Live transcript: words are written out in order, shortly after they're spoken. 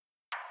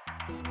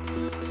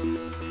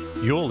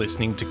You're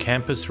listening to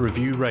Campus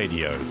Review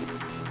Radio.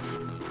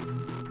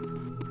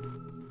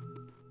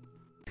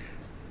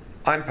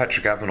 I'm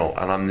Patrick Avenell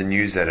and I'm the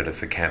news editor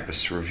for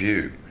Campus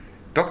Review.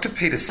 Dr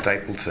Peta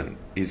Stapleton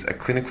is a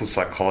clinical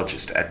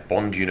psychologist at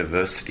Bond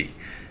University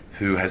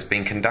who has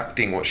been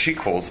conducting what she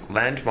calls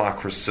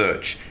landmark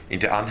research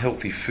into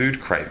unhealthy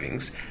food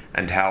cravings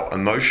and how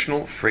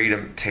emotional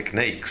freedom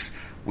techniques,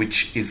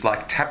 which is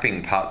like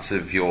tapping parts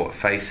of your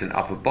face and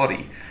upper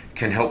body,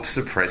 can help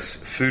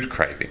suppress food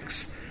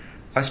cravings.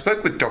 I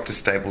spoke with Dr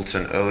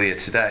Stapleton earlier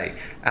today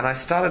and I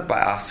started by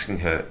asking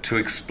her to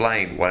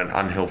explain what an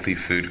unhealthy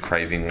food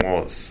craving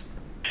was.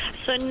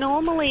 So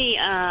normally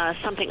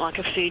something like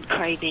a food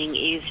craving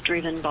is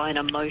driven by an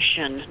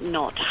emotion,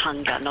 not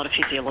hunger, not a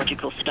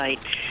physiological state.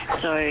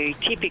 So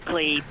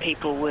typically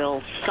people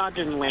will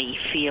suddenly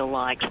feel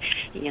like,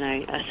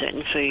 a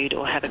certain food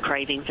or have a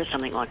craving for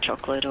something like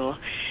chocolate or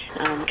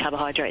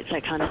carbohydrates,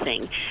 that kind of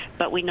thing.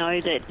 But we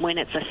know that when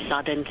it's a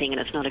sudden thing and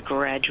it's not a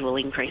gradual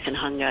increase in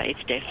hunger,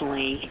 it's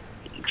definitely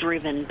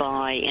driven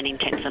by an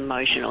intense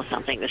emotion or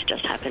something that's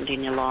just happened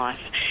in your life.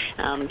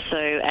 So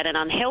at an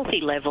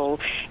unhealthy level,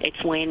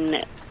 it's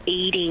when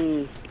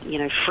eating,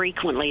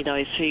 frequently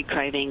those food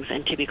cravings,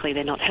 and typically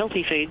they're not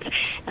healthy foods,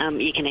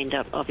 you can end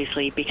up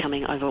obviously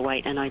becoming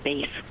overweight and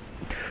obese.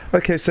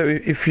 Okay, so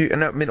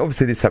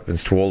obviously this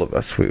happens to all of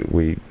us.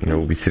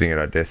 We'll be sitting at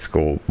our desk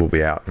or we'll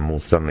be out and we'll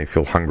suddenly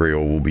feel hungry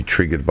or we'll be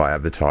triggered by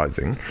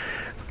advertising.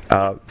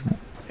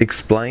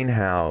 Explain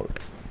how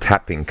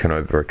tapping can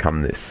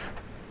overcome this.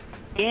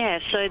 Yeah,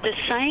 so the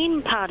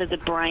same part of the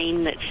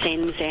brain that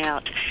sends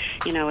out,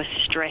 a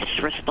stress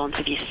response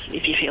if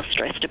you feel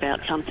stressed about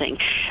something,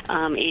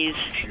 is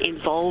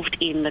involved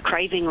in the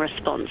craving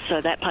response. So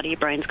that part of your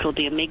brain's called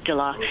the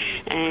amygdala,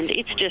 and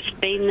it's just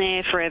been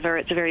there forever.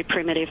 It's a very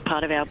primitive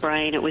part of our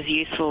brain. It was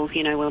useful,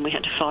 when we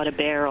had to fight a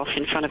bear off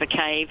in front of a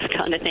cave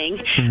kind of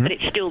thing, but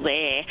it's still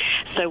there.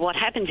 So what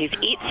happens is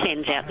it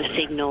sends out the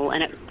signal,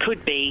 and it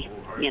could be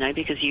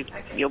because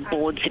you're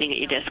bored sitting at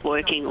your desk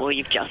working, or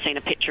you've just seen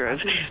a picture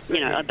of,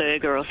 a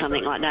burger or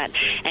something like that,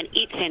 and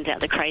it sends out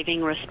the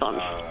craving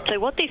response. So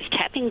what this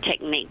tapping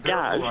technique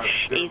does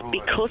is,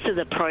 because of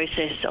the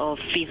process of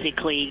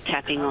physically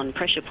tapping on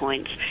pressure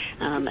points,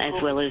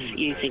 as well as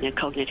using a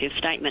cognitive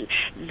statement,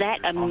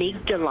 that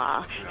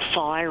amygdala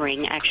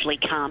firing actually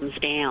calms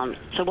down.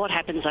 So what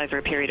happens over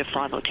a period of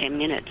 5 or 10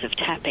 minutes of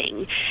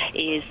tapping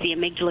is the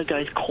amygdala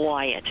goes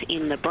quiet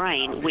in the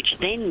brain, which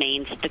then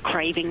means the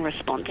craving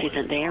response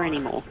isn't there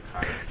anymore.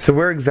 So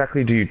where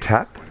exactly do you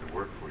tap?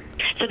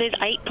 So there's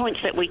 8 points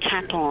that we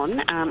tap on,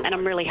 and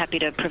I'm really happy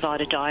to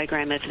provide a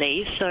diagram of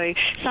these. So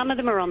some of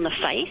them are on the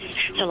face,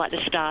 so like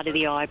the start of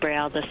the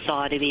eyebrow, the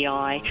side of the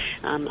eye,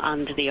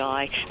 under the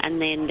eye,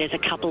 and then there's a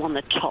couple on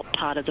the top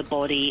part of the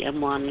body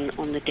and one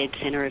on the dead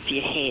centre of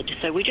your head.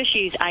 So we just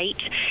use 8.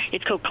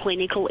 It's called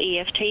clinical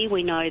EFT.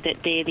 We know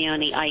that they're the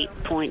only 8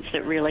 points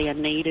that really are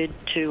needed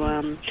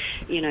to,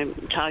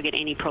 target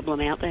any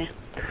problem out there.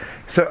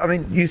 So,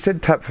 you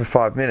said tap for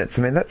 5 minutes.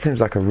 That seems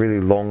like a really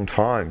long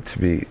time to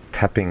be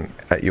tapping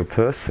at your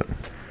person.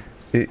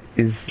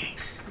 It's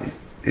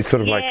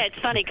sort of like... Yeah, it's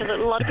funny because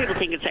a lot of people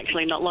think it's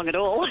actually not long at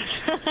all.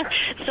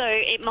 So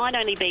it might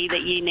only be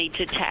that you need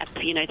to tap,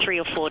 3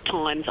 or 4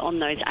 times on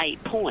those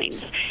 8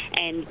 points,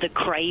 and the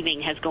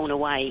craving has gone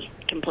away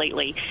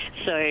completely.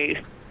 So...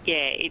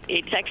 yeah,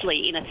 it's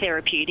actually, in a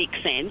therapeutic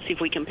sense,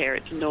 if we compare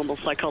it to normal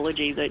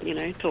psychology that,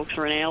 talks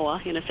for an hour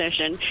in a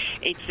session,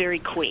 it's very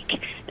quick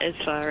as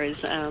far as,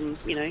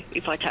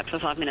 if I tap for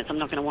 5 minutes, I'm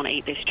not going to want to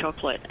eat this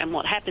chocolate. And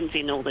what happens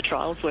in all the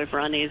trials we've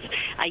run is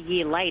a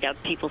year later,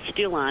 people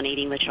still aren't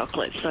eating the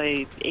chocolate. So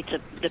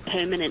the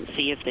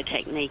permanency of the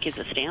technique is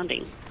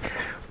astounding.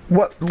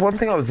 One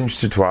thing I was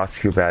interested to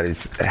ask you about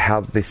is how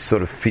this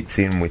sort of fits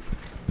in with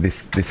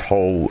this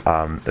whole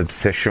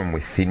obsession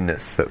with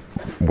thinness that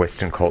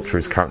Western culture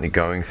is currently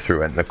going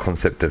through, and the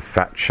concept of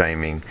fat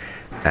shaming,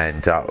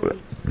 and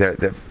there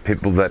are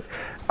people that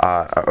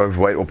are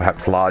overweight or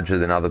perhaps larger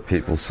than other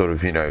people, sort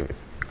of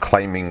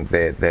claiming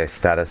their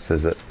status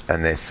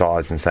and their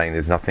size, and saying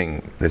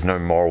there's no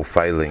moral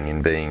failing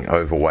in being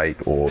overweight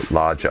or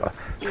larger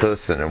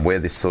person, and where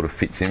this sort of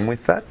fits in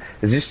with that.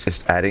 Is this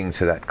just adding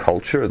to that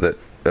culture that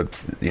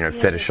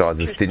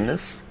fetishizes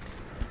thinness?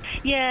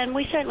 Yeah, and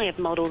we certainly have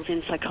models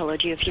in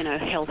psychology of,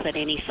 health at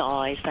any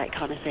size, that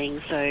kind of thing.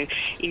 So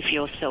if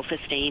your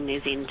self-esteem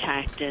is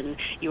intact and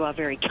you are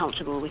very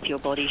comfortable with your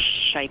body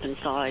shape and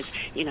size,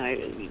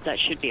 that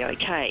should be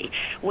okay.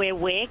 Where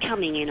we're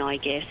coming in, I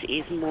guess,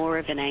 is more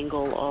of an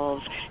angle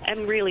of,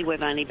 and really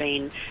we've only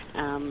been,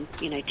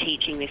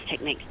 teaching this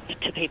technique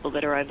to people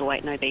that are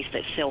overweight and obese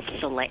that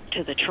self-select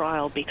to the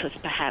trial, because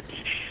perhaps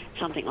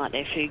something like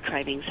their food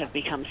cravings have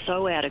become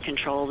so out of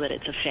control that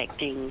it's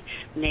affecting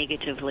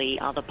negatively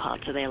other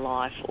parts of their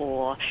life,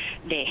 or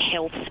their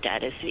health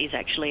status is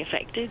actually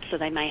affected. So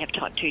they may have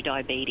type 2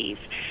 diabetes.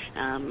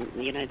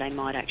 They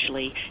might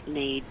actually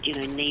need,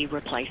 knee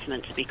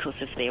replacements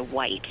because of their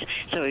weight.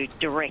 So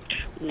direct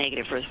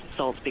negative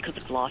results because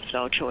of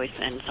lifestyle choice,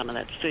 and some of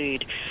that's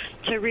food.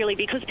 So really,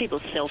 because people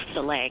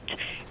self-select,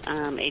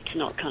 it's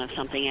not kind of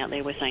something out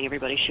there we're saying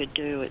everybody should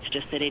do. It's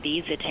just that it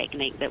is a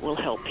technique that will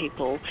help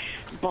people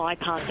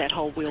bypass that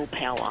whole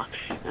willpower,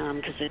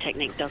 because the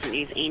technique doesn't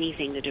use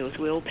anything to do with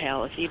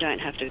willpower, so you don't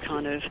have to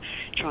kind of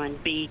try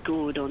and be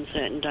good on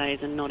certain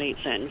days and not eat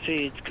certain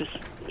foods, because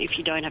if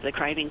you don't have the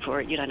craving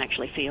for it, you don't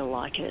actually feel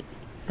like it.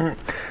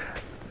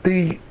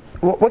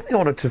 One thing I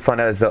wanted to find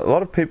out is that a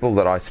lot of people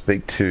that I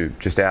speak to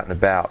just out and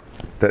about,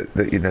 that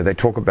they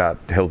talk about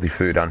healthy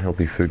food,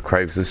 unhealthy food,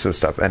 cravings, this sort of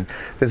stuff, and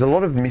there's a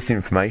lot of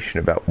misinformation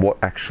about what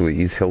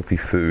actually is healthy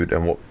food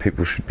and what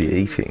people should be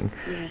eating.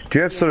 Yeah. Do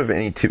you have sort of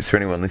any tips for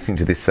anyone listening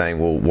to this saying,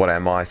 well, what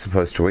am I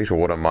supposed to eat, or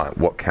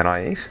what can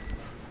I eat?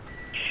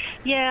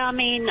 Yeah, I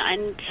mean,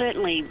 and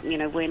certainly,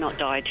 we're not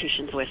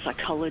dietitians, we're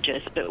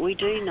psychologists, but we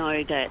do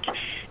know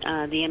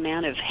that the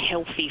amount of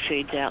healthy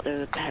foods out there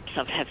that perhaps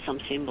have some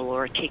symbol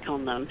or a tick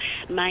on them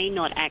may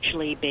not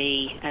actually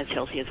be as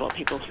healthy as what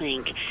people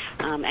think.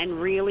 And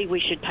really, we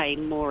should pay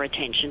more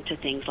attention to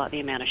things like the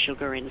amount of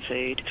sugar in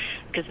food,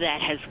 because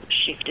that has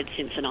shifted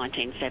since the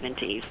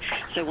 1970s.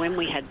 So when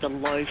we had the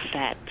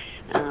low-fat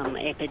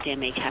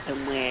epidemic happen,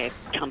 where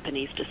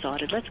companies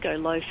decided, let's go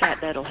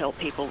low-fat, that'll help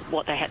people,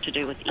 what they had to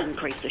do was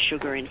increase the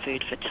sugar in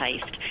food for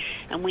taste.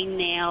 And we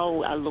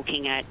now are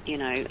looking at,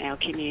 our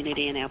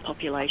community and our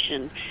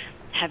population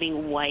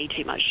having way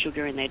too much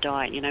sugar in their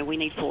diet. We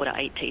need 4 to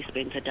 8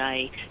 teaspoons a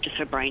day just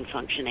for brain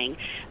functioning.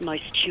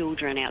 Most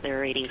children out there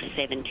are eating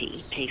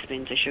 70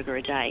 teaspoons of sugar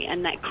a day,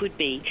 and that could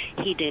be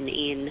hidden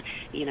in,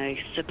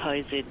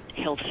 supposed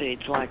health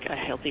foods like a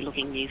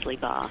healthy-looking muesli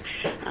bar,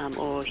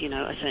 or,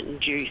 a certain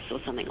juice or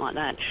something like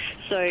that.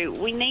 So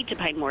we need to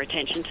pay more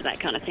attention to that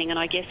kind of thing, and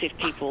I guess if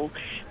people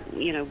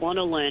want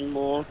to learn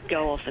more,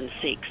 go off and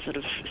seek sort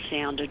of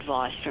sound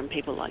advice from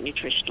people like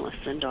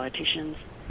nutritionists and dietitians.